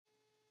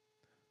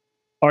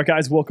All right,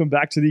 guys, welcome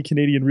back to the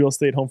Canadian Real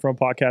Estate Homefront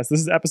Podcast. This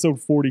is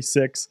episode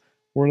 46.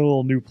 We're in a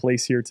little new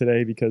place here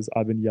today because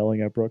I've been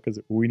yelling at Brooke because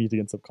we need to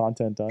get some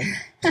content done.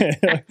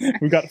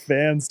 We've got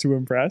fans to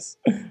impress.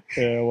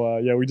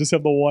 Yeah, we just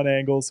have the one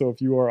angle. So if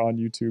you are on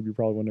YouTube, you're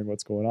probably wondering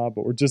what's going on.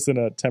 But we're just in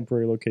a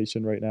temporary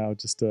location right now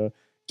just to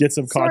get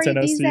some content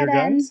out to you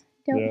guys.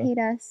 Don't hate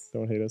us.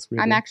 Don't hate us.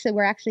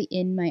 We're actually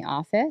in my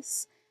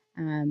office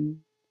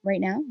right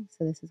now.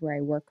 So this is where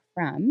I work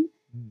from.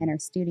 And our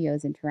studio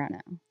is in Toronto.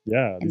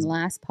 Yeah. And the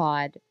last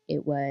pod,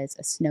 it was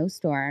a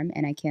snowstorm,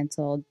 and I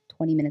canceled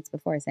 20 minutes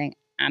before saying,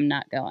 I'm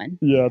not going.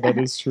 Yeah, that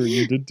is true.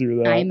 You did do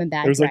that. I'm a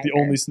bad driver. It was like the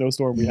only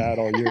snowstorm we had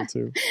all year,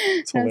 too.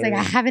 So I was like,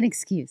 I have an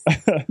excuse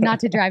not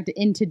to drive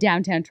into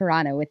downtown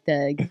Toronto with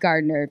the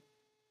gardener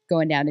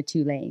going down to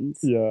 2 lanes.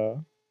 Yeah.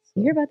 So.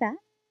 You hear about that?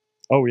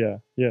 Oh, yeah.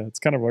 Yeah, it's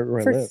kind of where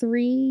I live. For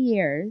 3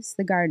 years,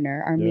 the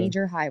gardener, our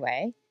major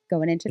highway,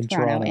 going into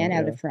Toronto and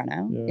out of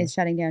Toronto, is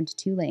shutting down to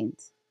 2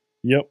 lanes.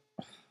 Yep.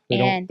 They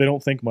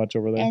don't think much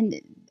over there.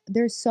 And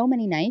there's so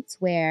many nights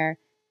where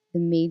the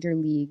major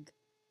league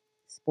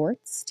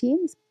sports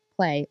teams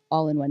play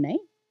all in one night.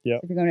 Yeah.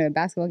 So if you're going to a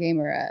basketball game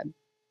or a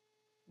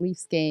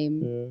Leafs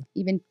game,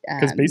 even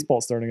because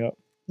baseball's starting up.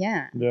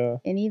 Yeah. Yeah.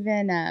 And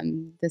even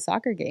the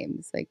soccer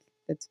games, like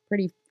it's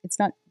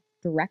not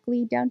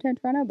directly downtown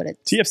Toronto, but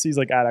it's TFC's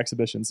like at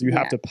exhibition, so you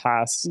have to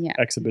pass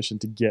exhibition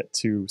to get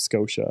to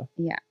Scotia.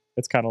 Yeah.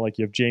 It's kind of like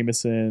you have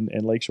Jameson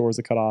and Lakeshore as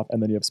a cutoff,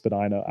 and then you have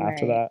Spadina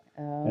after that.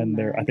 Oh, and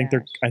I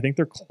think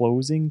they're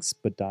closing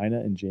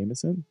Spadina and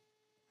Jameson.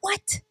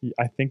 What?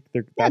 I think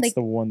that's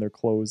the one they're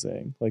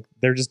closing. Like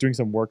they're just doing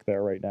some work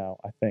there right now,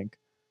 I think.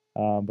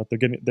 But they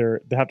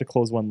have to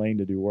close one lane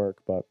to do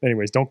work. But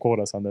anyways, don't quote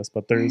us on this.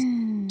 But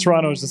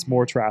Toronto is just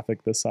more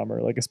traffic this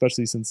summer, like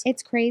especially since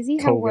it's crazy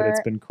COVID.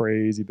 It's been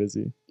crazy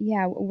busy.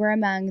 Yeah, we're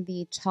among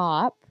the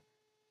top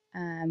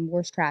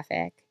worst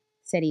traffic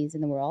cities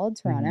in the world,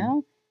 Toronto.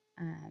 Mm-hmm.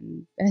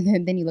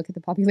 And then you look at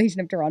the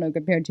population of Toronto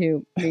compared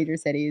to major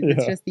cities.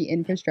 It's just the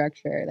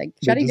infrastructure. Like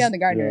shutting down the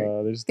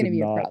gardener is going to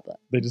be a problem.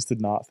 They just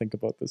did not think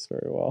about this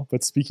very well.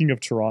 But speaking of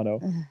Toronto,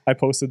 I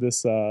posted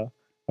this. I'm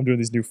doing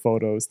these new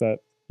photos that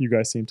you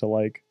guys seem to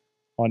like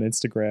on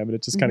Instagram. And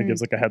it just kind of gives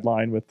like a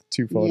headline with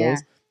 2 photos. Yeah.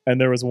 And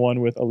there was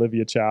one with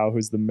Olivia Chow,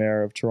 who's the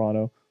mayor of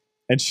Toronto.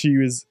 And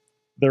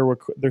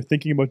they're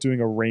thinking about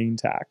doing a rain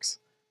tax.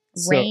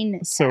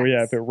 So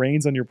yeah, if it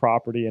rains on your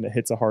property and it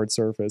hits a hard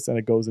surface and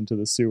it goes into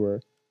the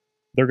sewer,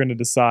 they're going to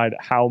decide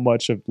how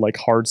much of like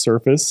hard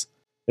surface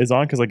is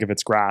on. Because like if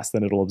it's grass,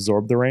 then it'll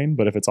absorb the rain.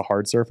 But if it's a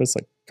hard surface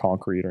like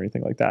concrete or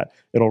anything like that,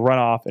 it'll run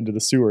off into the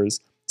sewers.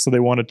 So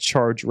they want to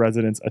charge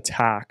residents a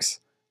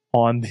tax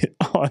on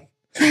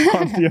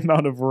the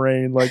amount of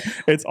rain. Like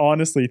it's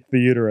honestly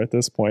theater at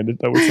this point.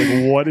 I was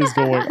like, what is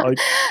going on? Like,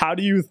 how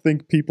do you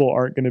think people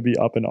aren't going to be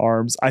up in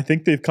arms? I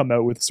think they've come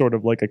out with sort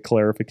of like a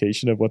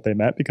clarification of what they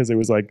meant, because it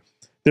was like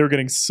they were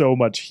getting so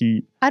much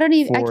heat. I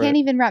can't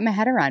even wrap my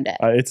head around it.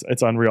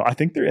 It's unreal. I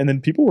think and then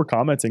people were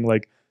commenting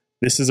like,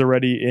 this is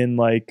already in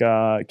like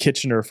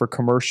Kitchener for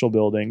commercial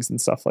buildings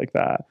and stuff like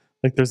that.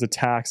 Like there's a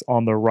tax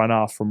on the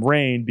runoff from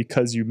rain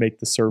because you make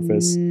the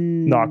surface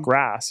not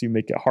grass, you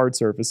make it hard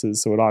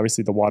surfaces. So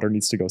obviously the water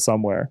needs to go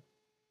somewhere.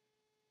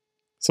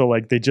 So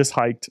like they just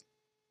hiked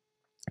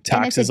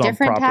taxes on property. And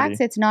it's a different tax.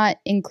 It's not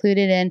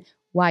included in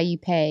why you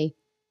pay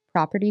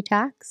property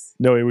tax.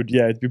 No, it would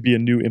be a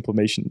new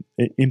implementation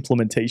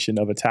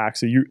of a tax.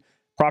 So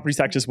property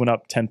tax just went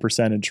up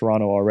 10% in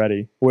Toronto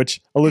already,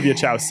 which Olivia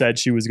Chow said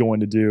she was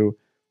going to do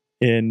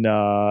in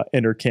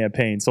her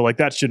campaign. So like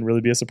that shouldn't really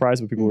be a surprise,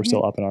 but people were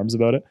still up in arms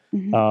about it.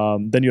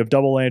 Then you have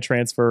double land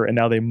transfer, and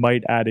now they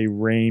might add a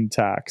rain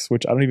tax,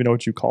 which I don't even know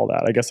what you call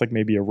that. I guess like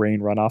maybe a rain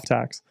runoff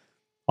tax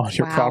on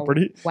your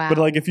property. Wow. But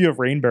like if you have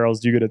rain barrels,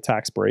 do you get a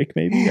tax break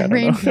maybe? I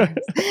don't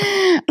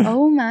know.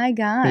 Oh my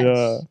gosh.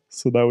 Yeah.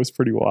 So that was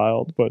pretty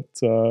wild. But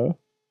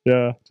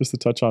yeah, just to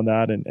touch on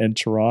that and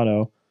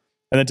Toronto.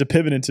 And then to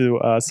pivot into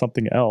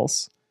something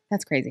else.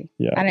 That's crazy.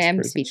 Yeah, I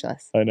am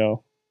speechless. I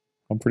know.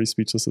 I'm pretty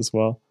speechless as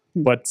well.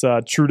 But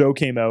Trudeau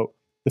came out.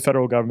 The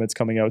federal government's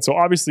coming out. So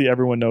obviously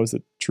everyone knows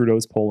that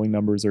Trudeau's polling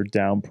numbers are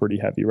down pretty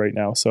heavy right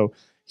now. So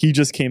he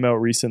just came out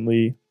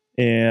recently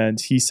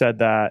and he said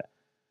that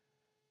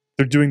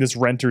they're doing this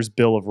renters'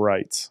 bill of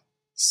rights.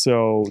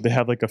 So they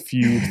have like a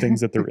few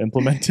things that they're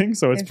implementing.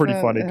 So it's pretty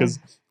funny because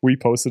we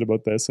posted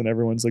about this and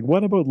everyone's like,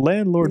 what about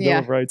landlord bill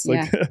of rights?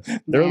 Like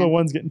they're the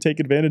ones getting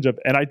taken advantage of.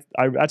 And I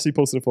actually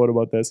posted a photo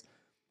about this.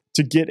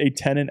 To get a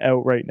tenant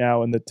out right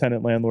now in the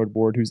tenant landlord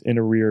board who's in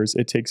arrears,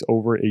 it takes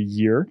over a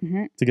year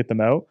to get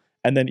them out.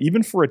 And then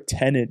even for a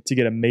tenant to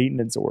get a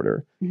maintenance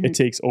order, it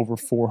takes over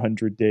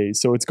 400 days.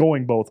 So it's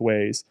going both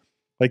ways.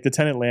 Like the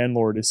tenant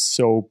landlord is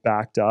so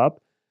backed up.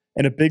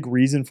 And a big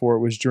reason for it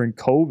was during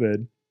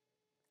COVID,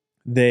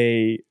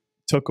 they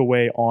took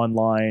away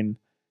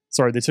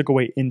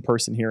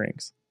in-person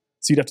hearings.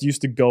 So you'd have to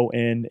used to go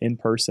in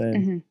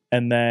person,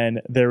 and then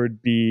there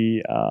would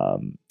be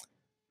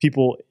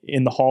people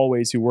in the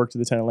hallways who worked at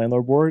the tenant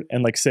landlord board,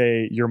 and like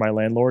say you're my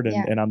landlord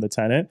and I'm the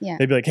tenant. Yeah.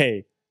 They'd be like,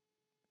 hey,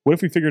 what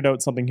if we figured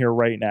out something here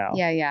right now?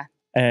 Yeah.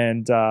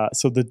 And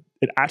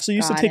it actually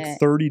used to Got take it.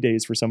 30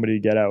 days for somebody to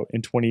get out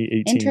in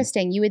 2018.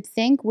 Interesting. You would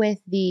think with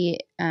the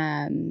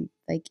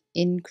like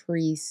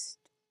increased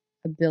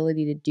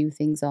ability to do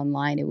things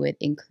online, it would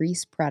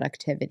increase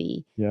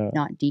productivity,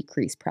 not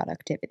decrease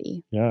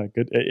productivity. Yeah,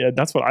 good. Yeah,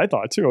 that's what I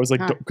thought too. I was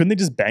like, couldn't they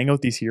just bang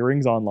out these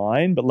hearings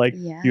online? But like,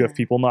 you have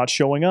people not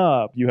showing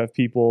up. You have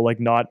people like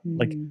not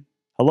like,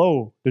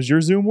 hello, does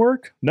your Zoom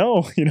work?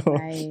 No, you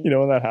know, you know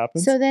when that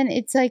happens. So then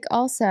it's like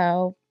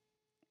also,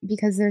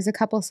 because there's a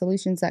couple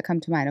solutions that come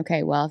to mind.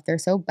 Okay, well, if they're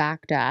so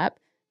backed up,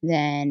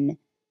 then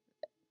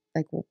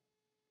like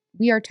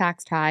we are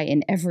taxed high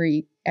in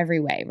every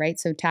way, right?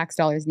 So tax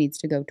dollars needs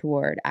to go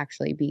toward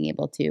actually being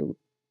able to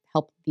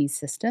help these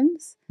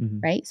systems,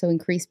 right? So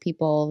increase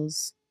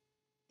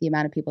the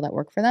amount of people that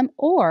work for them,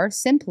 or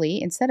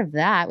simply instead of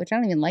that, which I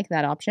don't even like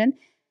that option,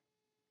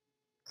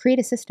 create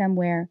a system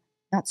where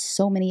not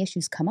so many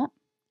issues come up.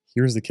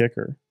 Here's the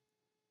kicker.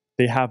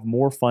 They have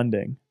more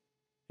funding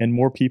and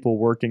more people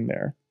working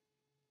there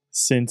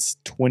since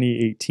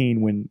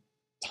 2018 when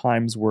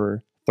times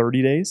were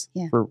 30 days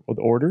for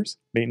the orders.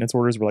 Maintenance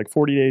orders were like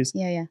 40 days.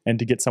 And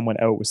to get someone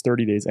out was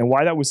 30 days. And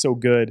why that was so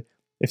good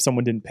if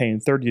someone didn't pay in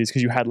 30 days,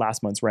 because you had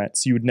last month's rent.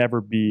 So you would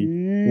never be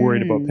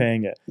worried about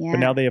paying it. But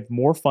now they have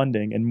more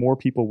funding and more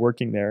people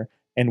working there,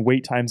 and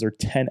wait times are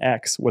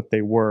 10x what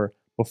they were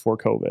before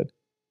COVID.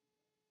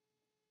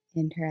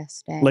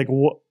 Interesting. Like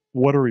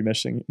what are we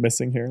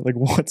missing here? Like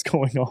what's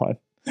going on?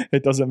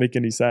 It doesn't make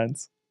any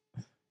sense.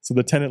 So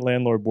the tenant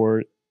landlord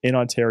board in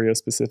Ontario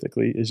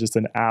specifically is just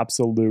an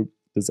absolute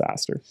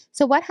disaster.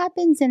 So what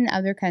happens in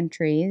other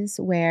countries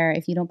where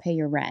if you don't pay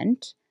your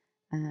rent?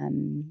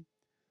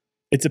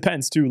 It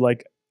depends too.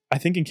 Like I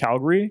think in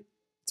Calgary,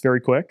 it's very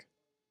quick.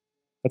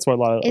 That's why a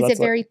lot of Is it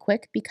very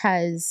quick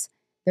because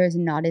there's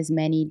not as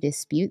many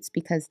disputes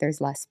because there's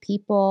less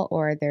people,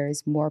 or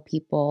there's more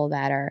people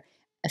that are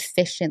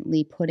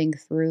efficiently putting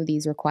through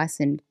these requests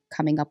and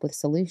coming up with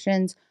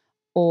solutions?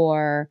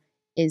 Or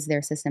is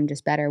their system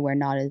just better where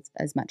not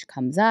as much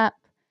comes up?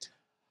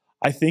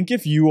 I think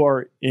if you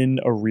are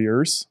in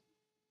arrears,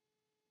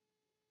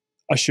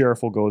 a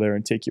sheriff will go there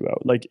and take you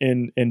out. Like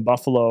in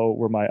Buffalo,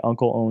 where my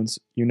uncle owns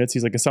units,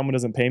 he's like, if someone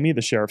doesn't pay me,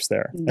 the sheriff's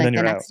there. Like and then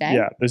you're out. Day?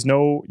 Yeah. There's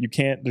no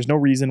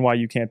reason why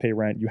you can't pay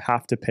rent. You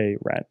have to pay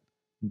rent.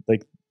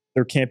 Like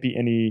there can't be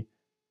any,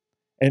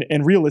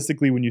 and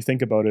realistically, when you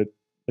think about it,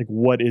 like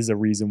what is a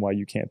reason why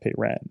you can't pay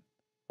rent?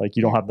 Like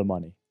you don't have the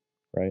money,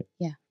 right?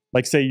 Yeah.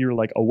 Like say you're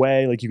like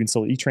away, like you can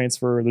still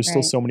e-transfer. There's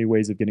still so many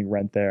ways of getting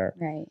rent there.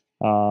 Right.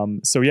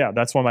 So yeah,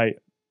 that's why my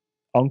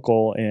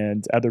uncle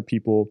and other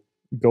people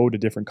go to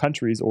different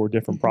countries or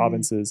different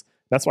provinces.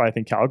 That's why I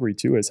think Calgary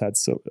too has had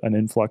an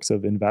influx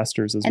of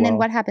investors as well. And then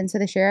what happens? So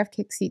the sheriff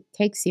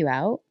takes you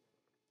out,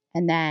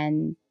 and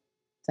then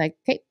it's like,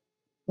 okay,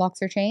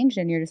 locks are changed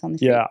and you're just on the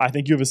street. Yeah, I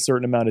think you have a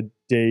certain amount of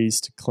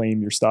days to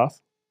claim your stuff,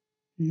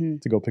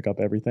 to go pick up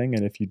everything.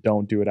 And if you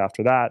don't do it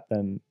after that,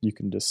 then you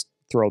can just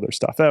throw their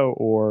stuff out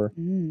or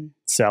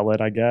sell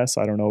it, I guess.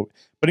 I don't know.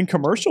 But in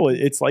commercial,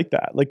 it's like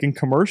that. Like in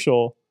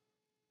commercial,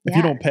 if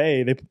you don't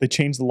pay, they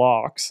change the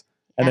locks.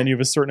 And then you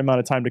have a certain amount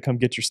of time to come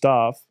get your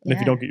stuff. And if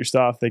you don't get your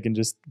stuff, they can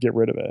just get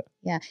rid of it.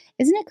 Yeah.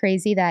 Isn't it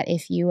crazy that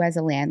if you as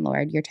a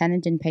landlord, your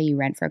tenant didn't pay you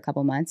rent for a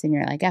couple months and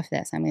you're like, F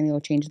this, I'm going to go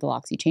change the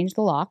locks. You change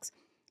the locks.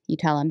 You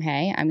tell them,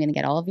 hey, I'm going to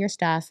get all of your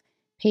stuff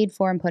paid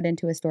for and put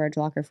into a storage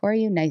locker for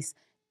you. Nice.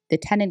 The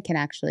tenant can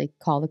actually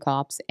call the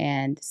cops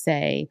and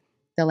say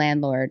the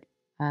landlord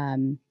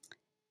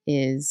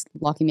is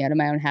locking me out of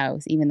my own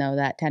house, even though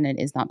that tenant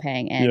is not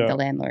paying and the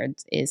landlord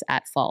is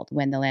at fault.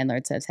 When the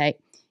landlord says, hey,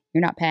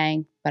 you're not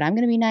paying, but I'm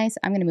going to be nice.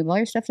 I'm going to move all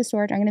your stuff to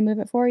storage. I'm going to move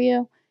it for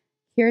you.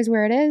 Here's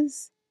where it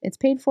is. It's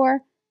paid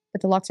for,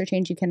 but the locks are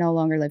changed. You can no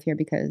longer live here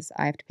because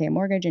I have to pay a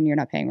mortgage and you're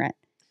not paying rent.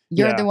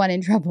 You're the one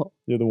in trouble.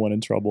 You're the one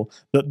in trouble.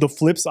 The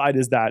flip side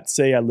is that,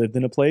 say I lived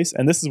in a place,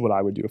 and this is what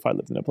I would do if I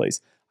lived in a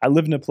place. I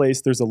live in a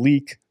place, there's a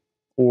leak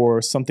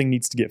or something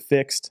needs to get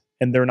fixed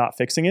and they're not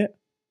fixing it,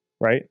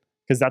 right?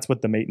 Because that's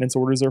what the maintenance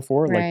orders are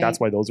for. Like that's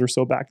why those are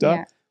so backed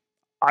up.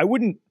 I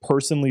wouldn't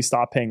personally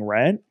stop paying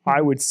rent.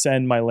 I would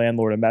send my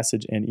landlord a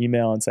message and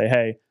email and say,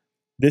 hey,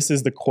 this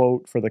is the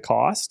quote for the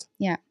cost.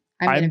 Yeah.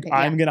 I'm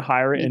going to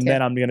hire it and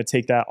then I'm going to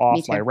take that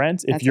off my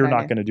rent if you're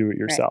not going to do it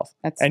yourself.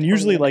 And totally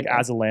usually like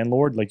as a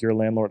landlord, like you're a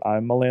landlord,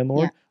 I'm a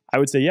landlord. I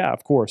would say, yeah,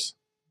 of course.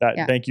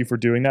 Thank you for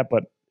doing that.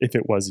 But if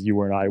it was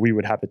you and I, we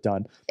would have it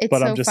done. It's but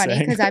so I'm just funny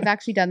because I've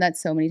actually done that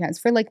so many times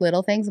for like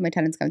little things. When my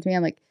tenants come to me,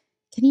 I'm like,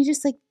 can you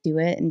just like do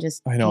it and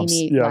just pay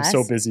me less? I'm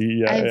so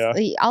busy.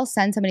 I'll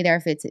send somebody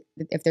there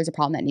if there's a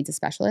problem that needs a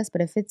specialist.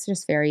 But if it's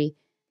just very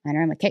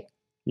minor, I'm like, hey,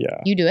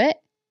 you do it.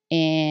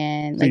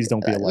 And please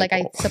don't be a like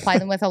I supply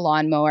them with a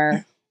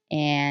lawnmower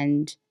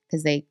and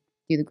because they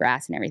do the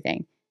grass and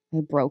everything.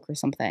 They broke or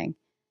something.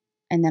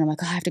 And then I'm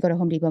like, oh, I have to go to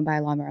Home Depot and buy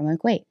a lawnmower. I'm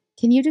like, wait,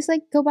 can you just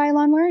like go buy a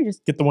lawnmower and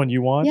just get the one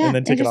you want and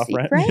then take it off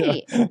rent?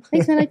 Great.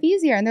 Makes my life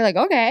easier. And they're like,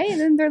 okay. And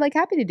then they're like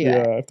happy to do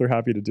it. Yeah, if they're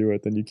happy to do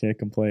it, then you can't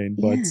complain.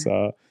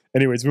 But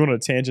anyways, we went on a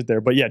tangent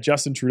there. But yeah,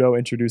 Justin Trudeau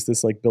introduced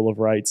this like Bill of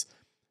Rights.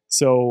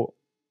 So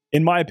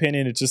in my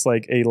opinion, it's just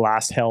like a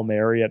last Hail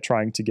Mary at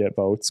trying to get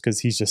votes because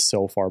he's just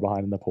so far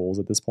behind in the polls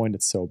at this point.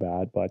 It's so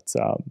bad. But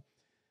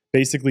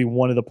basically,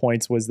 one of the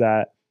points was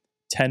that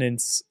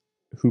tenants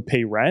who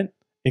pay rent,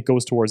 it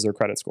goes towards their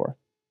credit score.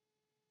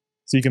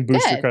 So you can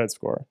boost your credit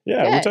score.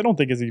 Yeah, which I don't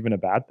think is even a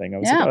bad thing. I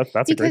was like, oh,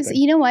 that's a great thing. Because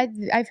you know what?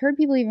 I've heard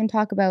people even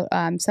talk about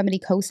somebody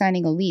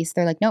co-signing a lease.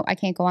 They're like, no, I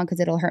can't go on because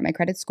it'll hurt my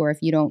credit score if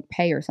you don't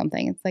pay or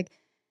something. It's like,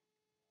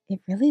 it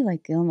really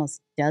like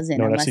almost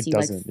doesn't unless you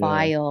like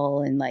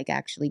file and like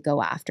actually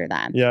go after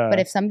them. Yeah. But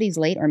if somebody's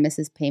late or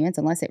misses payments,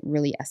 unless it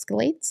really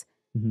escalates,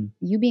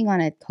 you being on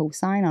a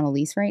co-sign on a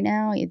lease right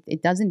now,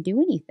 it doesn't do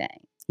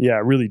anything. Yeah,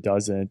 it really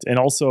doesn't. And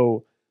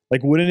also,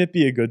 like, wouldn't it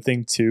be a good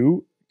thing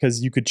too?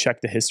 Because you could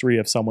check the history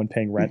of someone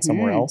paying rent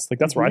somewhere else. Like,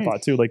 that's where I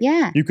thought too. Like,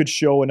 you could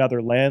show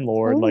another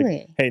landlord,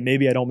 like, hey,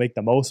 maybe I don't make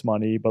the most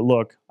money, but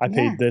look, I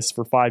paid this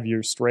for 5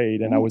 years straight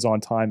and I was on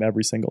time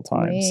every single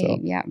time. So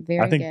yeah,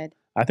 very good.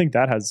 I think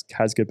that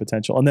has good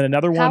potential. And then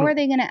another one. How are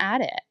they going to add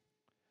it?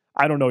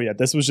 I don't know yet.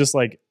 This was just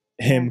like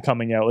him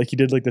coming out. Like, he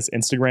did like this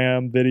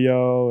Instagram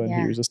video and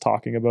he was just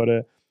talking about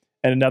it.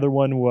 And another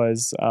one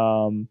was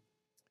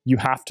you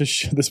have to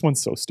this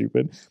one's so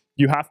stupid.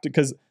 You have to,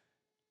 because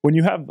when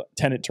you have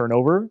tenant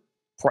turnover,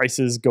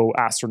 prices go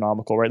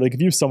astronomical, right? Like, if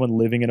you have someone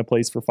living in a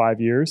place for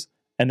 5 years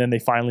and then they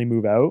finally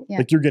move out,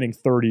 like, you're getting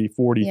 30,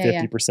 40,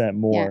 50%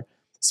 more. Yeah.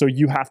 So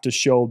you have to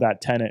show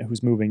that tenant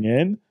who's moving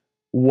in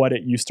what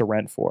it used to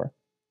rent for,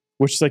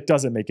 which like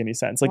doesn't make any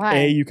sense. Like,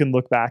 A, you can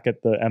look back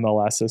at the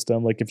MLS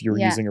system, like if you're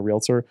using a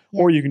realtor,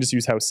 or you can just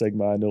use House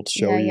Sigma and it'll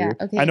show you.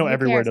 Okay, I know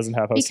everywhere doesn't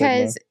have House Sigma.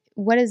 Because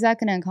what is that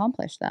going to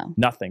accomplish though?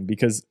 Nothing,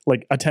 because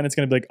like a tenant's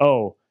going to be like,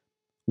 oh,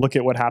 look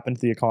at what happened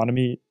to the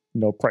economy. You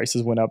know,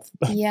 prices went up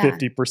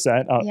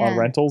 50% on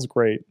rentals.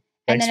 Great.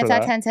 Thanks. And then if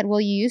that tenant said, well,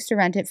 you used to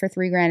rent it for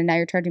 $3,000 and now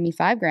you're charging me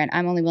 $5,000,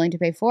 I'm only willing to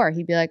pay $4,000.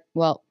 He'd be like,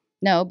 well,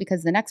 no,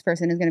 because the next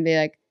person is going to be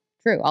like,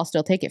 true, I'll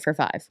still take it for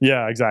 $5,000.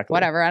 Yeah, exactly.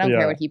 Whatever. I don't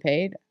care what he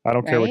paid. I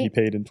don't care what he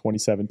paid in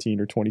 2017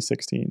 or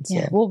 2016. So.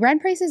 Yeah. Well,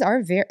 rent prices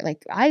are very,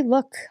 like, I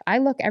look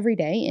every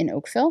day in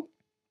Oakville.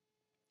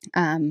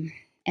 And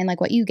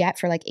like what you get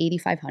for like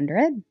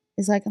 $8,500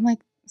 is like, I'm like,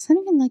 it's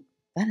not even like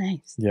that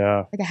nice.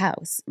 Yeah. Like a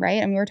house,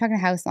 right? I mean, we're talking a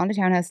house, not a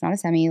townhouse, not a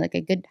semi, like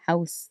a good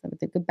house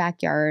with a good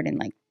backyard and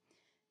like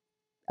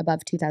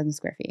above 2,000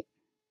 square feet.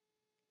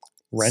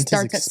 Rent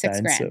starts is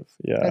expensive. At $6,000.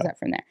 Yeah. Goes up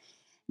from there.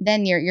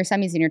 Then your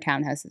semis and your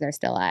townhouses are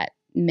still at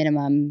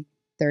minimum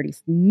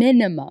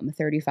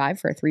 35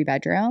 for a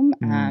 3-bedroom,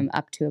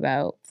 up to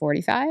about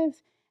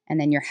 45. And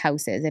then your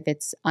houses, if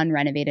it's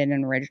unrenovated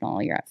and original,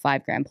 you're at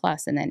 $5,000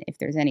 plus. And then if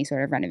there's any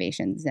sort of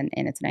renovations and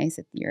it's nice,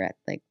 you're at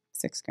like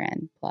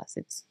 $6,000 plus.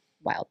 It's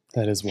wild.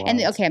 That is wild. And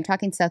okay, I'm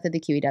talking south of the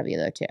QEW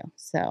though too.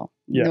 So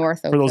north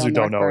Oakville, for those who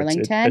don't North know,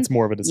 Burlington, it's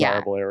more of a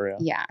desirable area.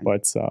 Yeah.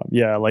 But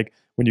like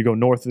when you go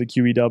north of the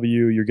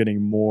QEW, you're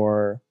getting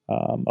more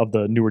of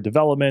the newer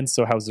developments.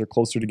 So houses are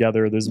closer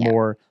together. There's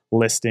more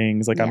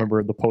listings. Like I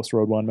remember the Post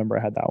Road one. Remember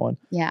I had that one.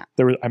 Yeah.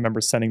 I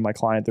remember sending my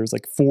client. There's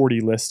like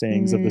 40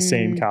 listings of the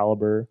same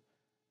caliber.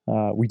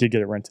 We did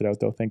get it rented out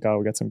though. Thank God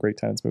we got some great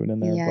tenants moving in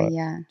there.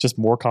 But just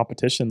more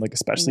competition, like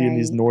especially in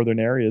these northern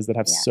areas that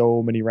have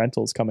so many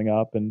rentals coming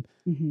up and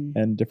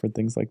different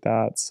things like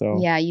that. So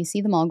yeah, you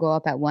see them all go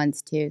up at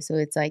once too. So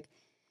it's like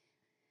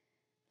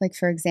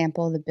for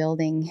example, the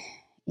building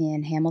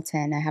in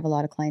Hamilton, I have a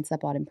lot of clients that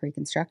bought in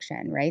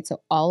pre-construction, right?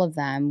 So all of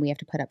them we have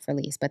to put up for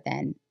lease, but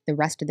then the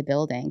rest of the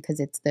building, because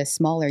it's the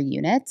smaller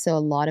unit, so a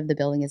lot of the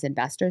building is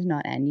investors,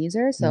 not end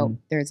users. So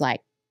there's like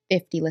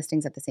 50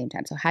 listings at the same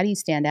time. So how do you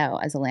stand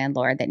out as a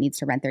landlord that needs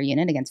to rent their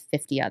unit against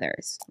 50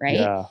 others, right?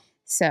 Yeah.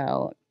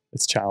 So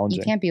it's challenging.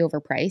 You can't be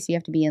overpriced. You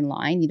have to be in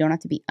line. You don't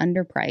have to be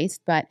underpriced,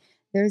 but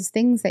there's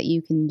things that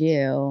you can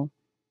do.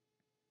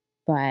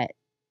 But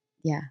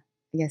yeah,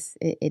 I guess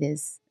it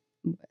is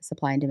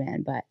supply and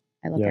demand, but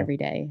I look every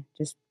day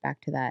just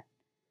back to that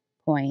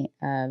point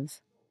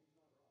of,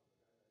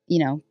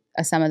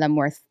 some of them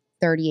worth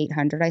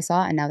 $3,800 I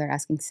saw, and now they're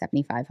asking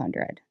 $7,500.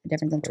 The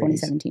difference in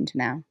 2017 to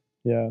now.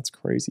 Yeah, it's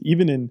crazy.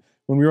 Even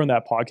when we were on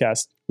that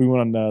podcast, we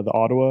went on the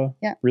Ottawa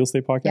real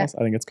estate podcast.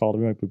 I think it's called.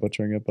 We might be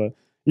butchering it, but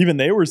even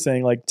they were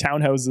saying like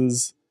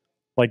townhouses,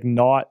 like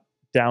not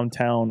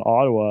downtown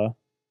Ottawa,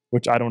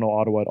 which I don't know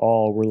Ottawa at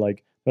all. Were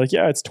like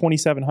yeah, it's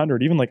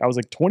 2,700. Even like I was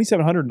like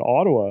 2,700 in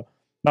Ottawa.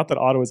 Not that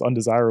Ottawa is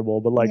undesirable,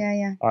 but like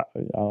I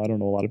don't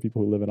know a lot of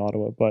people who live in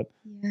Ottawa, but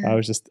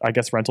I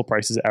guess rental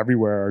prices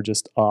everywhere are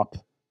just up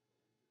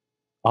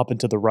and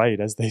to the right,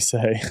 as they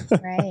say.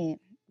 Right.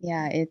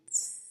 Yeah,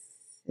 it's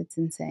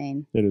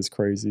insane. It is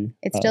crazy.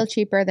 It's still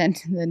cheaper than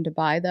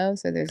Dubai though,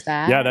 so there's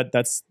that. Yeah,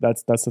 that's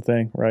the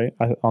thing, right?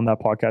 On that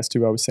podcast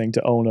too, I was saying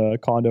to own a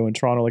condo in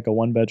Toronto, like a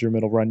 1-bedroom,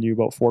 it'll run you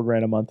about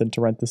 $4,000 a month, and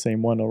to rent the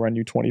same one, it'll run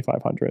you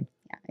 $2,500.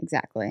 Yeah,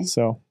 exactly.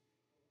 So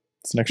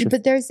it's an extra.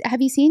 But have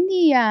you seen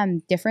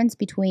the difference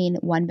between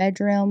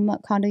 1-bedroom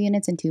condo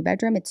units and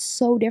 2-bedroom? It's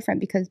so different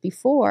because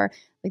before,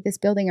 like this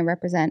building, I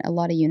represent a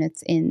lot of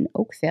units in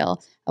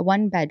Oakville. A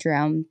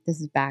 1-bedroom,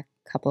 this is back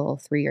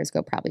 3 years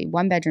ago probably,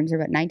 1-bedrooms were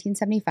about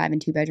 $1,975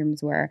 and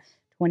 2-bedrooms were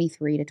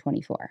 $23,000 to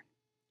 $24,000.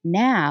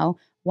 Now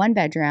one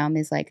bedroom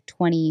is like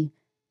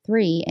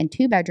 23 and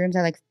two bedrooms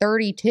are like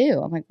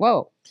 32. I'm like,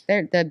 whoa,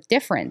 the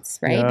difference,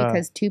 right? Yeah.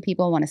 Because two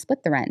people want to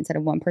split the rent instead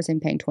of one person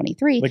paying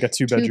 23. Like a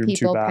 2-bedroom,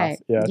 2-bath.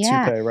 Yeah,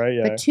 Yeah. 2K, right?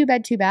 Yeah. But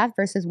 2-bed, 2-bath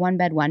versus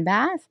 1-bed,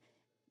 1-bath,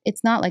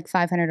 it's not like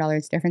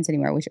 $500 difference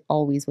anymore, which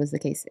always was the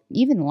case.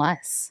 Even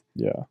less.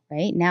 Yeah.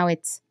 Right? Now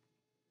it's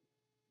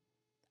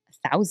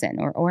 1,000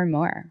 or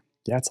more.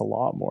 Yeah, it's a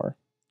lot more.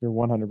 You're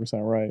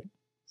 100% right.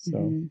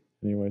 So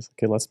anyways,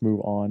 okay, let's move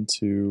on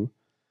to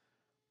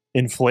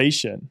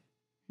inflation.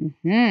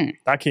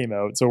 That came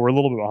out. So we're a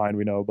little bit behind,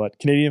 we know, but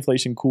Canadian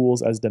inflation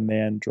cools as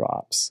demand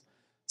drops.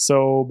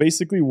 So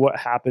basically what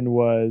happened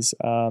was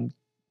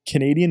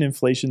Canadian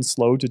inflation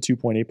slowed to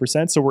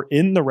 2.8%. So we're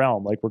in the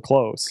realm, like we're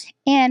close.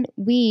 And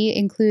we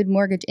include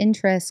mortgage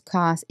interest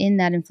costs in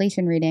that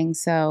inflation reading.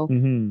 So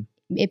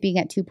it being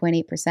at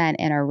 2.8%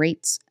 and our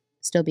rates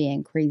still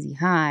being crazy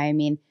high, I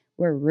mean,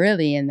 we're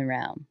really in the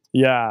realm.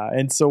 Yeah.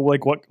 And so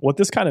like what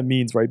this kind of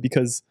means, right?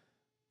 Because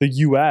the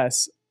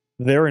US,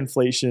 their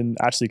inflation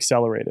actually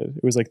accelerated.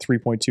 It was like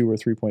 3.2 or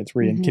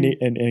 3.3.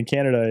 And in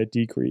Canada, it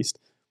decreased.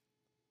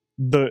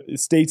 The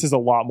States is a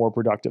lot more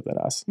productive than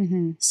us.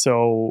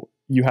 So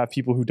you have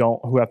people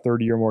who have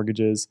 30-year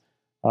mortgages.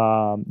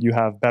 You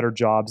have better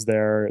jobs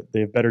there.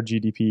 They have better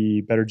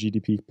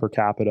GDP per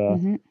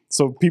capita.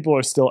 So people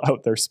are still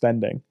out there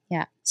spending.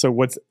 Yeah. So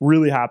what's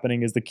really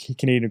happening is the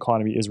Canadian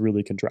economy is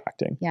really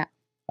contracting. Yeah.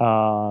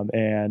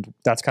 And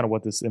that's kind of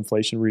what this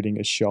inflation reading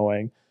is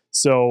showing.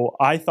 So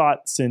I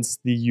thought since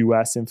the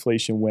US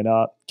inflation went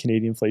up,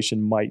 Canadian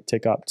inflation might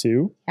tick up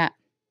too. Yeah.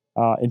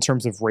 In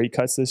terms of rate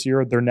cuts this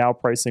year, they're now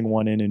pricing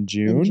one in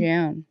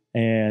June.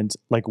 And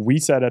like we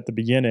said at the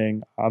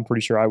beginning, I'm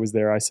pretty sure I was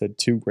there. I said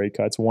 2 rate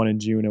cuts, one in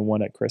June and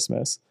one at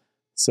Christmas.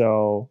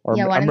 So, or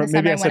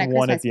maybe I said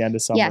one at the end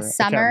of summer. Yeah,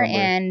 summer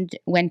and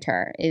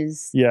winter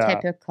is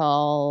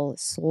typical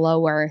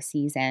slower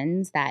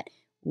seasons that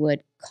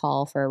would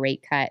call for a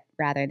rate cut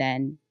rather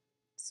than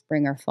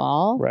spring or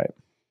fall. Right.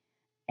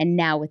 And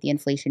now with the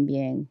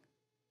inflation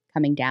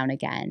coming down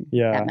again,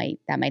 that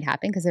might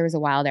happen, because there was a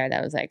while there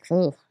that was like,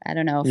 ooh, I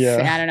don't know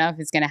if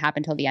it's going to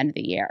happen till the end of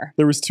the year.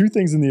 There was 2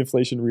 things in the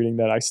inflation reading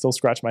that I still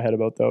scratch my head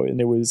about though, and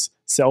it was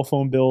cell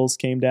phone bills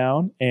came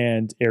down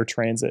and air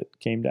transit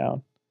came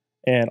down.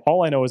 And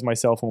all I know is my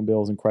cell phone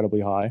bill is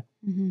incredibly high,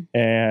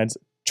 and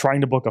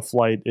trying to book a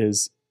flight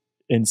is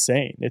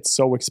insane. It's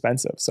so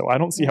expensive. So I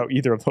don't see how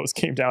either of those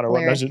came down or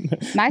what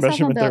my cell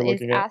phone bill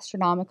is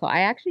astronomical.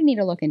 I actually need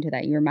to look into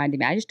that. You reminded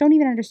me. I just don't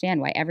even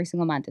understand why every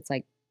single month it's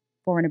like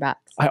 $400.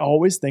 I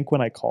always think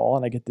when I call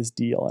and I get this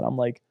deal and I'm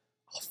like,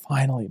 oh,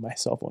 finally my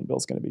cell phone bill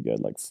is going to be good.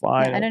 Like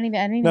finally. Yeah, I don't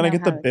even then I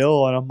get the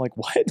bill and I'm like,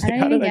 what? I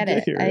don't even get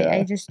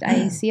it.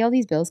 I see all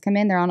these bills come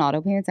in. They're on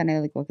auto payments and I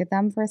like look at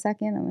them for a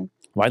second. I'm like,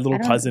 my little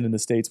cousin in the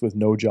States with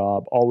no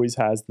job always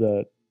has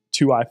the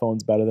 2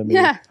 iPhones better than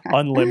me.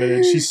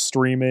 Unlimited. She's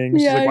streaming.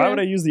 She's like, why would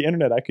I use the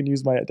internet? I can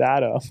use my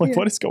data. I'm like,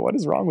 what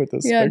is wrong with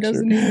this? Yeah, picture? It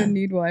doesn't even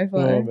need Wi-Fi.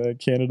 Oh man,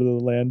 Canada, the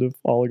land of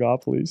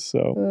oligopolies.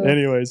 So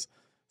anyways,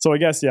 so I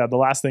guess, the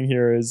last thing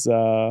here is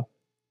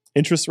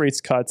interest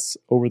rates cuts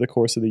over the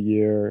course of the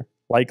year,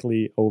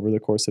 likely over the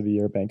course of the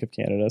year, Bank of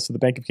Canada. So the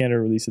Bank of Canada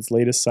released its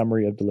latest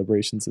summary of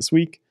deliberations this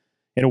week.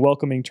 In a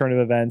welcoming turn of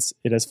events,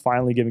 it has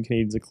finally given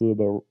Canadians a clue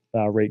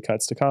about rate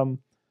cuts to come.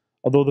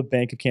 Although the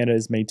Bank of Canada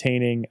is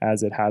maintaining,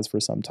 as it has for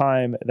some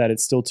time, that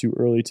it's still too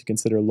early to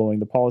consider lowering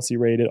the policy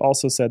rate, it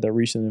also said that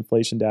recent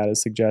inflation data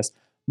suggests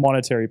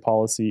monetary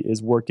policy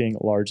is working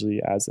largely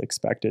as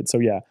expected.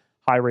 So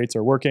high rates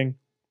are working,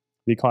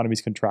 the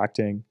economy's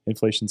contracting,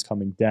 inflation's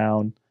coming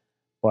down.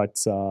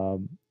 But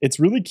it's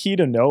really key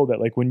to know that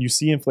like when you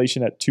see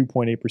inflation at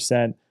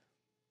 2.8%,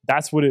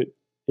 that's what it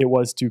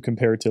was to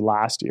compare to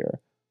last year.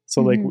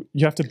 So like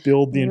you have to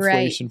build the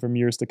inflation from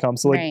years to come.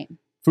 So like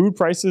food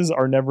prices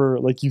are never,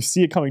 like you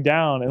see it coming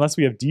down unless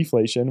we have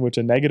deflation, which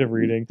a negative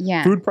reading.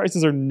 Food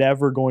prices are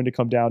never going to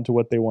come down to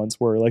what they once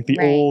were. Like the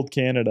old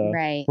Canada,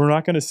 we're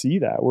not going to see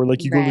that. Where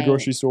like you go to the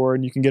grocery store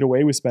and you can get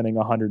away with spending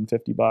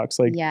 $150.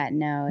 Like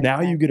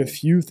now you get a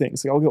few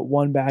things. Like I'll get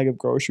 1 bag of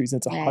groceries and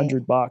it's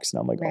 $100, and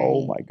I'm like,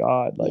 oh my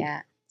god.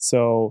 Like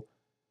so,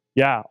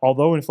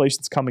 although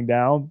inflation's coming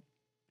down,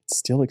 it's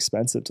still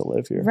expensive to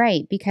live here.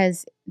 Right,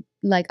 because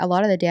like a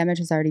lot of the damage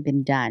has already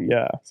been done.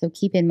 So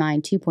keep in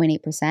mind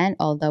 2.8%,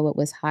 although it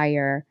was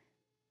higher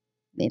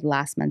in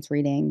last month's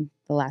reading,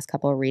 the last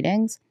couple of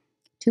readings,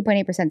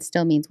 2.8%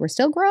 still means we're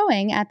still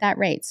growing at that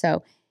rate.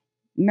 So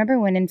remember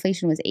when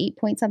inflation was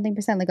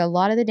 8-point-something%, like a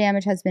lot of the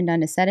damage has been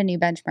done to set a new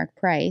benchmark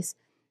price.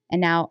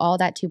 And now all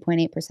that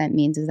 2.8%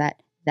 means is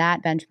that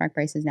benchmark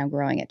price is now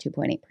growing at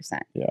 2.8%.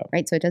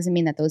 Right. So it doesn't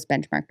mean that those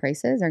benchmark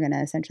prices are going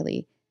to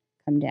essentially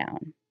come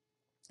down.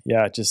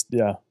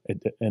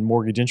 And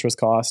mortgage interest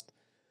cost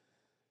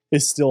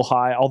is still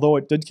high, although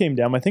it did came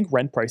down. I think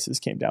rent prices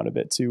came down a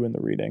bit too in the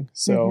reading.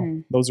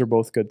 So those are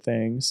both good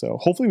things. So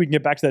hopefully we can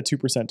get back to that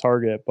 2%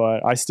 target,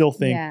 but I still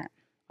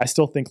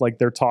think like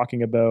they're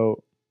talking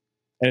about,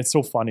 and it's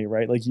so funny,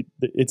 right? Like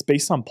it's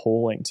based on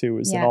polling too,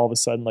 is then all of a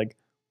sudden like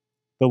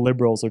the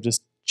Liberals are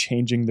just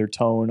changing their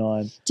tone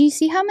on. Do you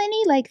see how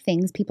many like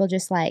things people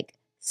just like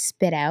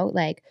spit out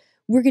like,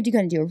 we're going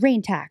to do a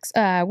rain tax.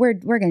 We're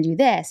going to do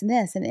this and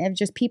this. And it's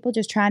just people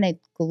just trying to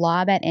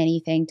glob at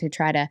anything to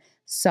try to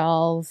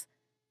solve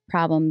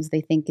problems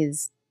they think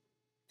is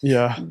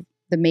the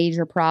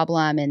major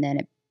problem. And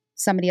then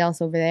somebody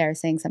else over there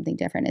saying something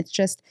different.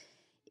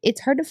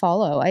 It's hard to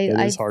follow. It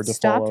is hard to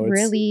follow.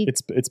 Really.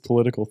 It's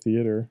political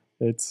theater.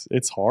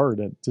 It's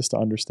hard just to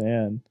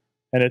understand.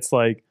 And it's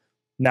like,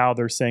 now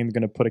they're saying they're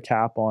going to put a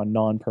cap on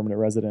non-permanent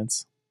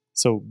residents.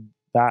 So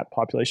that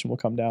population will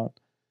come down.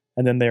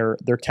 And then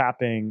they're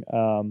capping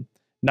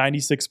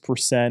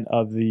 96%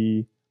 of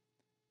the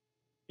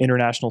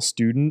international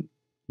student,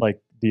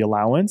 like the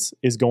allowance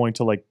is going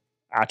to like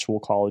actual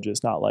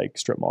colleges, not like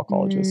strip mall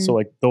colleges. So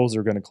like those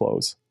are going to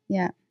close.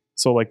 Yeah.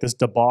 So like this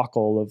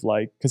debacle of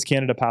like, because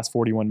Canada passed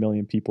 41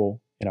 million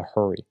people in a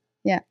hurry.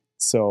 Yeah.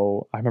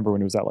 So I remember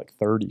when it was at like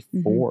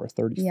 34,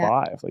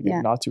 35,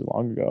 not too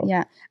long ago.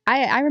 Yeah.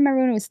 I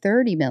remember when it was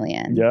 30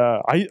 million.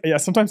 Yeah.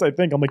 Sometimes I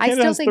think, I'm like,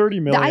 Canada has 30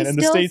 million and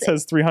the States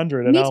has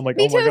 300. And now I'm like,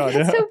 oh my God.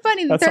 That's so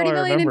funny. The 30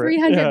 million and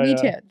 300, me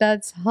too.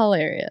 That's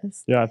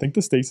hilarious. Yeah. I think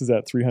the States is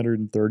at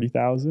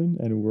 330,000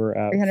 and we're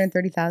at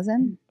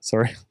 330,000.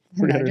 Sorry.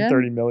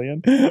 330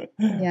 million.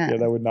 Yeah,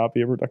 that would not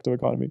be a productive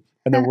economy.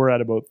 And then we're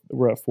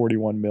at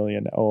 41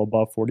 million,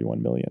 above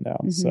 41 million now.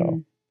 Mm-hmm.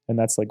 So, and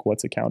that's like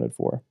what's accounted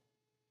for.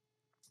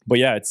 But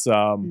yeah, it's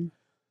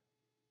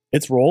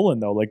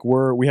rolling though. Like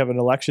we have an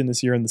election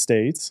this year in the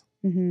States,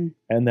 and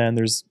then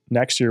there's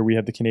next year we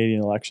have the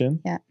Canadian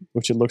election,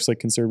 which it looks like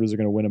Conservatives are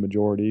going to win a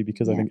majority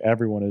because I think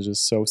everyone is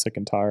just so sick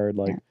and tired.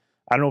 Like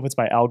I don't know if it's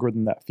my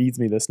algorithm that feeds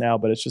me this now,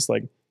 but it's just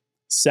like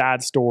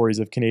sad stories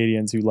of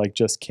Canadians who like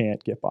just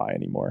can't get by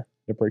anymore.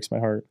 It breaks my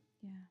heart.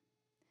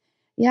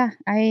 Yeah,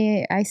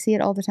 I see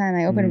it all the time.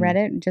 I opened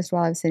Reddit just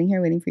while I was sitting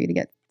here waiting for you to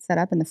get set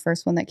up, and the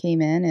first one that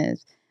came in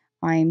is,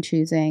 I'm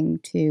choosing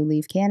to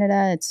leave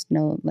Canada. It's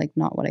not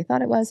what I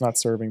thought it was. It's not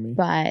serving me.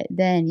 But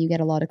then you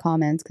get a lot of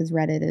comments because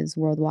Reddit is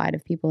worldwide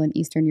of people in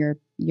Eastern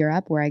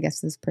Europe, where I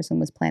guess this person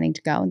was planning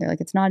to go. And they're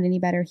like, it's not any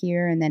better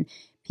here. And then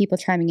people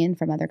chiming in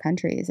from other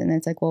countries. And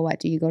it's like, well, what,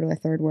 do you go to a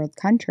third world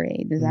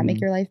country? Does that make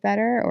your life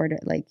better? Or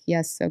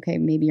yes, okay,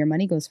 maybe your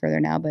money goes further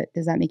now, but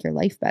does that make your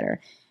life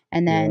better?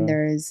 And then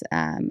there's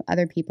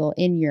other people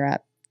in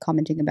Europe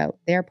commenting about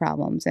their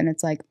problems. And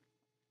it's like,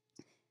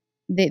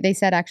 They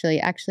said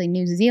actually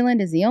New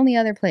Zealand is the only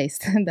other place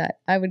that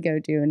I would go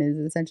to and is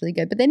essentially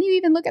good. But then you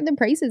even look at the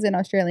prices in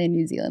Australia and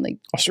New Zealand. Like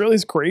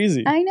Australia's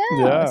crazy. I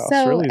know. Yeah,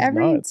 so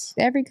nuts.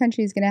 every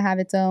country is going to have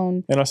its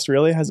own. And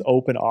Australia has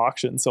open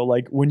auction. So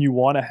like when you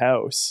want a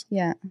house,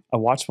 I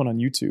watched one on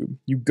YouTube.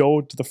 You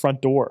go to the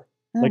front door,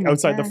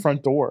 outside the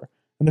front door.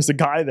 And there's a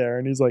guy there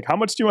and he's like, how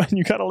much do you want? And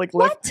you gotta like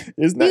lift.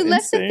 Isn't that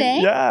insane? The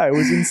thing? Yeah, it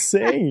was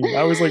insane.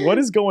 I was like, what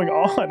is going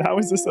on? How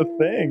is this a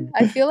thing?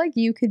 I feel like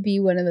you could be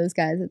one of those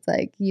guys. It's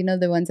like,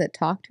 the ones that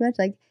talk too much.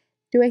 Like,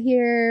 do I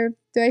hear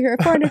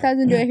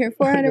 400,000? Do I hear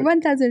 400?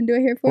 1,000? Do I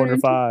hear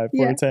 405?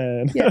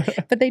 410?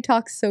 Yeah. But they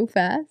talk so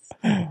fast.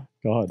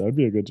 God, that'd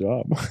be a good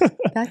job.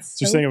 That's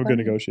so you're saying I'm a good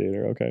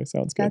negotiator. Okay,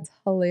 sounds good. That's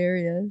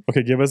hilarious.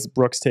 Okay, give us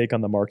Brooke's take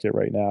on the market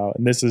right now.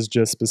 And this is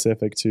just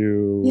specific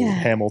to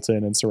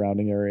Hamilton and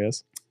surrounding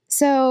areas.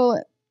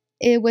 So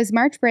it was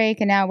March break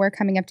and now we're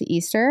coming up to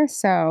Easter.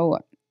 So,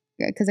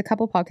 because a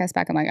couple podcasts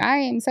back, I'm like, I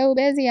am so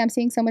busy. I'm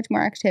seeing so much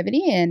more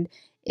activity. And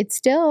it's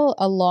still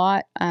a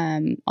lot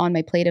on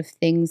my plate of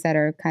things that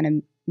are kind of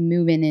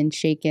moving and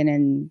shaking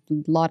and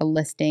a lot of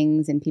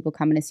listings and people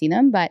coming to see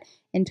them. But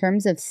in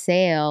terms of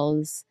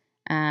sales,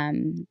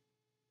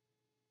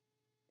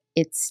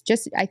 it's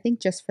just, I think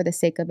just for the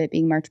sake of it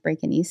being March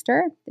break and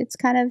Easter, it's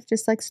kind of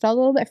just like stalled a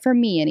little bit for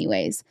me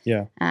anyways.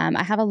 Yeah.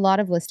 I have a lot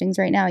of listings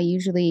right now. I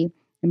usually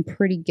am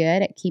pretty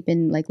good at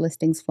keeping like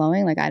listings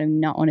flowing. Like I do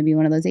not want to be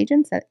one of those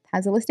agents that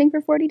has a listing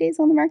for 40 days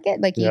on the market.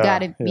 Like you got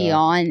to be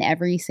on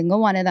every single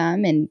one of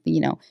them and,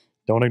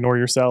 don't ignore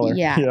your seller.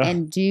 Yeah.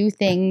 And do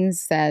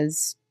things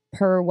as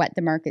per what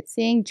the market's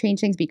seeing,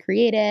 change things, be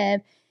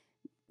creative,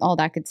 all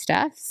that good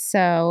stuff.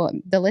 So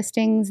the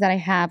listings that I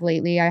have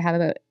lately, I have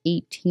about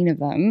 18 of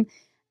them,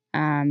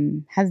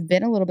 have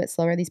been a little bit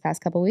slower these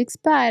past couple of weeks,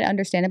 but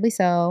understandably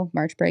so.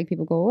 March break,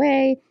 people go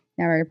away.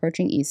 Now we're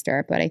approaching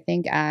Easter, but I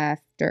think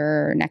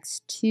after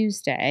next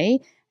Tuesday,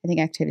 I think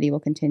activity will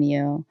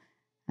continue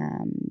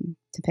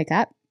to pick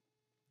up.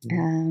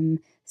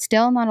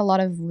 Still not a lot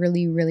of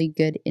really, really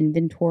good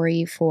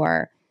inventory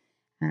for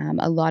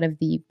a lot of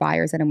the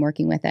buyers that I'm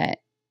working with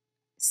that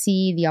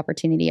see the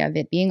opportunity of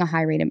it being a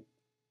high rate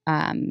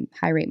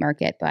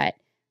market, but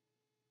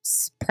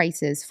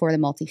prices for the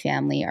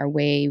multifamily are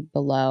way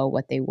below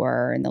what they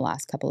were in the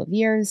last couple of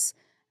years.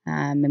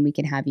 And we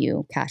can have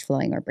you cash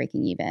flowing or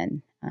breaking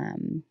even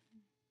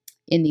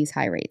in these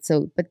high rates.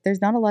 So, but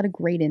there's not a lot of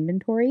great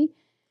inventory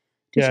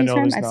to choose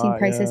from. I've seen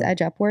prices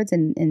edge upwards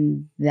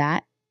in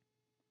that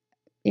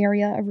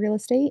area of real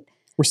estate.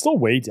 We're still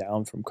way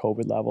down from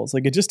COVID levels.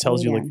 Like it just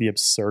tells you like the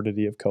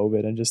absurdity of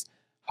COVID and just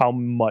how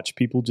much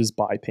people just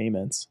buy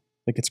payments.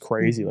 Like it's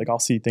crazy. Like I'll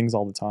see things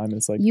all the time. And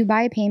it's like you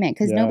buy a payment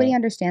because nobody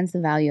understands the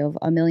value of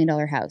 $1 million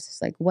house.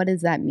 Like what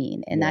does that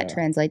mean? And that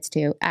translates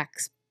to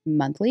X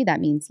monthly, that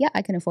means, yeah,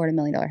 I can afford $1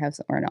 million house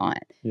or not.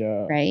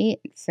 Yeah. Right.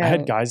 So I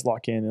had guys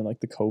lock in like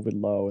the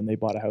COVID low and they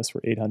bought a house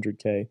for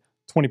 $800K,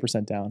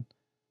 20% down.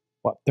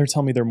 What? They're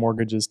telling me their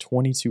mortgage is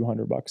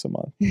 $2,200 a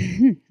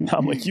month.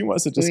 I'm like, you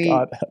must have just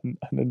got an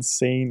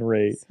insane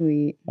rate.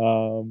 Sweet.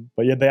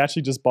 But yeah, they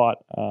actually just bought,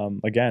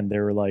 again, they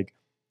were like,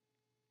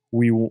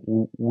 we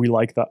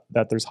like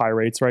that there's high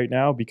rates right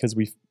now because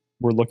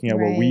we're looking at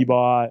what we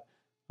bought.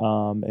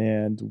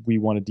 And we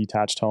want a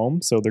detached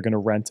home. So they're going to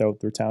rent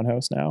out their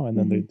townhouse now. And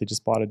then they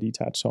just bought a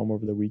detached home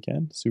over the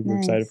weekend. Super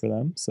excited for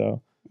them.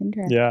 So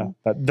yeah,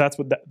 that's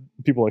what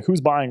people are like, who's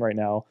buying right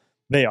now?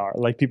 They are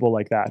like people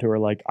like that who are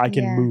like, I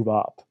can move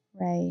up.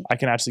 Right. I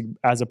can actually,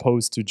 as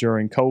opposed to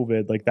during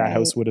COVID, like that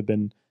house would have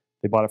been,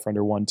 they bought it for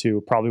under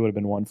 1.2, probably would have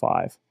been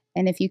 1.5.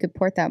 And if you could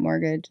port that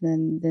mortgage,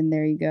 then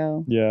there you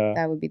go. Yeah.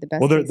 That would be the best.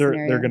 Well,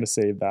 they're going to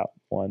save that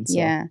one. So,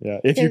 yeah.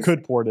 If you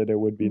could port it, it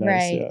would be nice.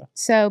 Right. Yeah.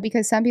 So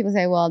because some people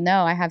say, well,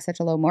 no, I have such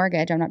a low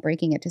mortgage, I'm not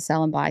breaking it to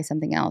sell and buy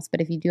something else.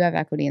 But if you do have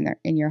equity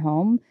in your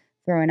home,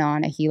 throwing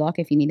on a HELOC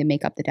if you need to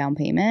make up the down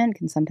payment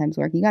can sometimes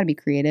work. You got to be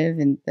creative,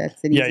 and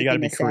that's an easy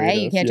thing to say.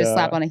 You can't just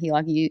slap on a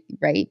HELOC,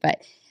 right?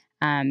 But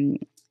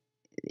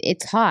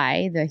it's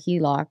high, the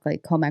HELOC,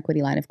 like home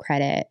equity line of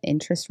credit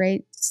interest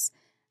rates.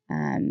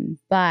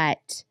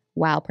 But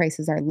while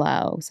prices are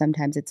low,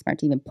 sometimes it's smart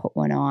to even put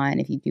one on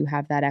if you do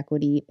have that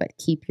equity, but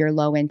keep your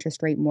low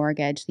interest rate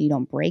mortgage so you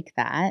don't break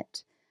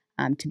that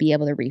to be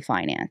able to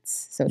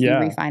refinance. So if you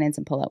refinance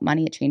and pull out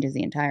money, it changes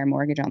the entire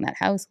mortgage on that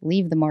house.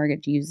 Leave the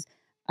mortgage, use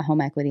a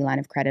home equity line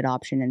of credit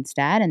option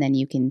instead, and then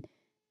you can,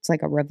 it's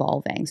like a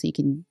revolving, so you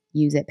can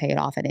use it, pay it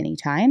off at any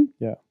time.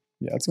 Yeah,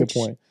 that's a good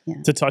point.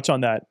 To touch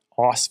on that,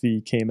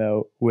 OSFI came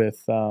out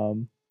with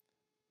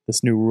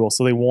this new rule.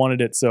 So they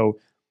wanted it so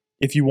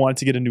if you wanted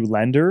to get a new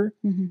lender,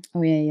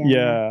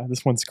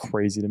 this one's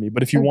crazy to me.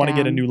 But if you want to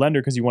get a new lender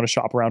because you want to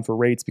shop around for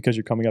rates because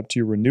you're coming up to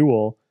your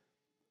renewal,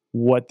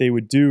 what they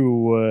would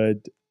do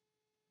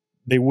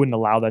they wouldn't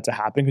allow that to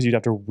happen because you'd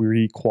have to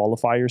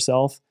re-qualify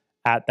yourself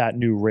at that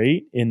new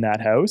rate in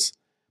that house.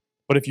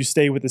 But if you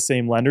stay with the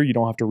same lender, you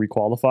don't have to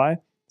requalify.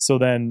 So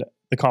then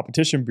the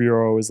Competition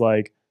Bureau is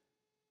like,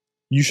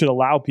 you should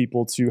allow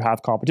people to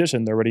have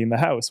competition. They're already in the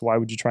house. Why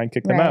would you try and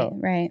kick them out?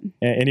 Right.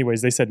 And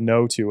anyways, they said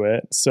no to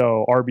it.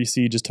 So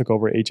RBC just took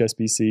over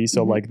HSBC.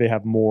 So like they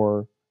have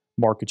more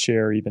market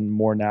share, even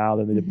more now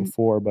than they did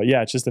before. But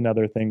yeah, it's just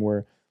another thing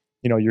where,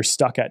 you know, you're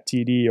stuck at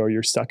TD or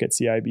you're stuck at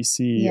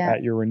CIBC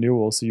at your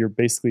renewal. So you're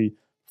basically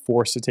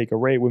forced to take a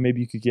rate where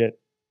maybe you could get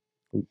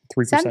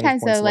 3%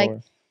 sometimes though, lower.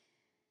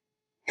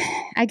 Like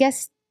I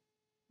guess,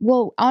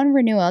 well, on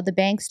renewal, the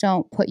banks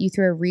don't put you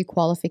through a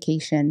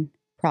requalification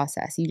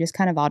process. You just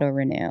kind of auto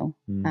renew,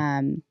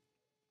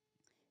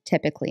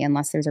 typically,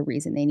 unless there's a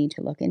reason they need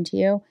to look into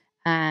you.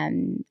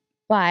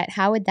 But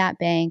how would that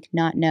bank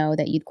not know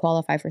that you'd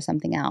qualify for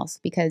something else?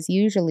 Because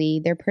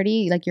usually they're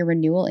pretty, like your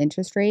renewal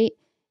interest rate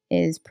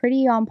is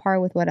pretty on par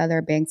with what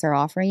other banks are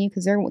offering you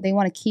because they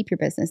want to keep your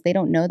business. They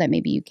don't know that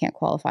maybe you can't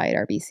qualify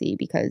at RBC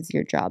because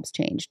your job's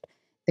changed.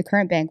 The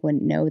current bank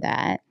wouldn't know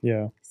that.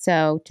 Yeah.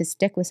 So to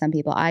stick with some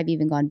people, I've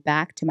even gone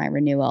back to my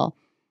renewal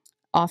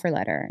offer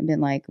letter and been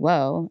like,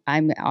 whoa,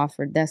 I'm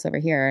offered this over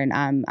here and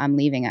I'm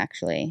leaving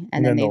actually.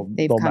 And then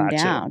they've come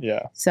down.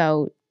 Yeah.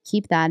 So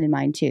keep that in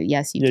mind too.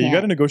 Yes, you can. You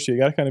got to negotiate.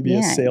 You got to kind of be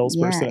a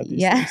salesperson at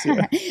these things.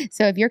 Yeah.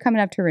 So if you're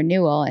coming up to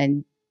renewal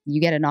and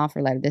you get an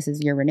offer letter, this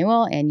is your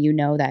renewal, and you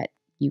know that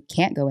you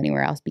can't go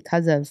anywhere else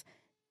because of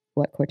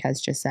what Cortez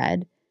just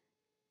said.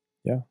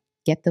 Yeah.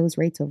 Get those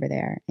rates over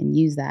there and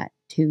use that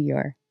to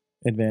your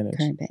advantage.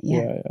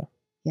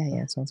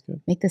 Yeah. Sounds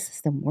good. Make the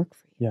system work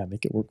for you. Yeah,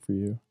 make it work for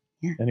you.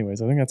 Yeah.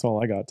 Anyways, I think that's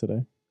all I got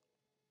today.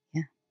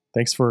 Yeah.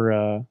 Thanks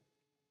for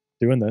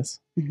doing this,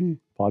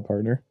 pod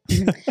partner.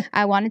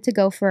 I wanted to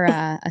go for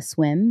a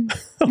swim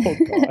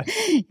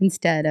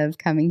instead of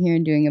coming here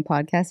and doing a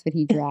podcast, but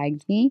he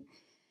dragged me.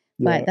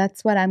 But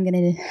that's what I'm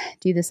going to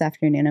do this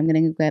afternoon. I'm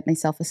going to get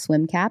myself a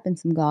swim cap and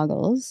some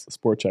goggles.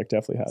 Sport Check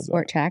definitely has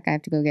Sport Check. I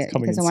have to go get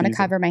because I want to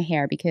cover my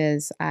hair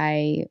because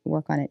I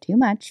work on it too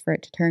much for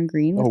it to turn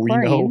green with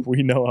chlorine.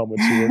 We know how much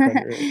you work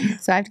on your hair.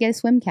 So I have to get a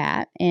swim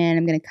cap and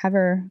I'm going to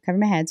cover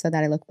my head so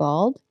that I look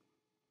bald.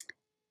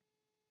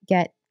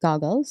 Get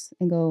goggles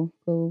and go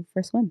for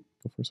a swim.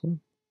 Go for a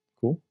swim.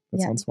 Cool.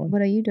 That sounds fun.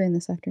 What are you doing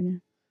this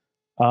afternoon?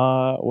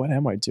 What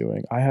am I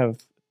doing? I have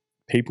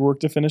paperwork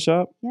to finish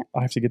up. Yeah.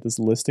 I have to get this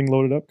listing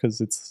loaded up because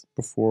it's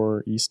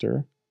before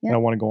Easter. Yeah. And I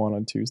want to go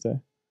on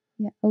Tuesday.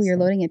 Yeah. Oh, you're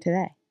loading it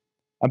today.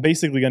 I'm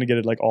basically going to get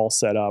it like all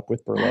set up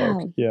with Burloak.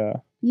 Wow. Yeah.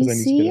 You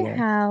see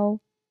how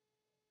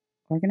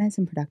organized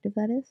and productive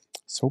that is?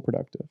 So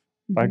productive.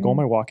 If I go on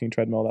my walking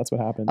treadmill, that's what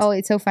happens. Oh,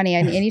 it's so funny.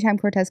 Anytime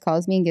Cortez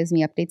calls me and gives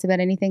me updates about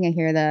anything, I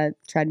hear the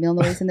treadmill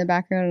noise in the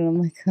background and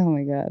I'm like, oh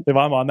my God. If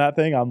I'm on that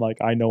thing, I'm like,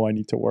 I know I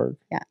need to work.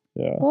 Yeah.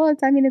 Yeah. Well,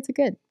 it's a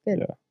good.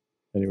 Yeah.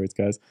 Anyways,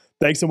 guys,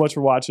 thanks so much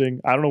for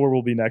watching. I don't know where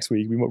we'll be next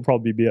week. We will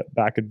probably be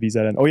back at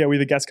BZN. Oh, yeah, we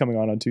have a guest coming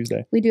on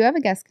Tuesday. We do have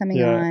a guest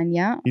coming on,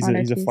 yeah.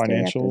 He's a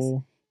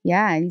financial...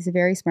 Yeah, he's a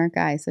very smart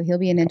guy. So he'll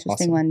be an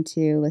interesting one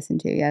to listen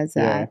to. He has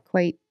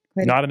quite...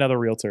 Not another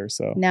realtor,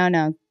 so...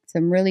 No.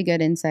 some really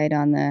good insight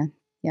on the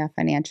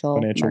financial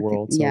market.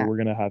 World. So we're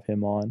gonna have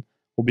him on.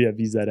 We'll be at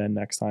VZN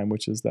next time,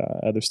 which is the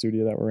other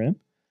studio that we're in.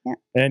 Yeah.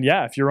 And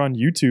if you're on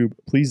YouTube,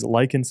 please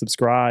like and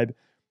subscribe.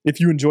 If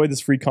you enjoy this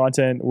free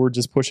content, we're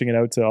just pushing it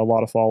out to a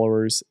lot of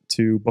followers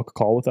to book a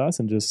call with us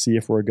and just see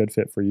if we're a good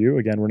fit for you.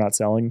 Again, we're not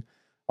selling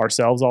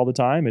ourselves all the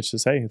time. It's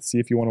just, hey, see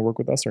if you want to work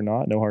with us or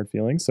not. No hard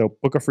feelings. So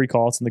book a free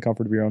call. It's in the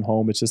comfort of your own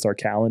home. It's just our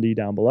calendar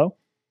down below.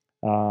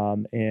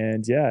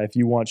 And if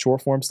you want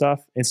short form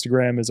stuff,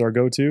 Instagram is our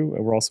go-to.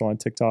 We're also on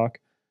TikTok.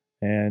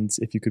 And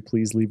if you could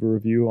please leave a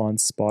review on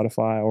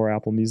Spotify or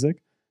Apple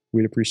Music,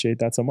 we'd appreciate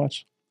that so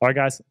much. All right,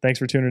 guys, thanks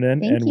for tuning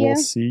in, and we'll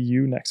see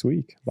you next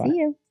week. Bye. See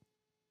you.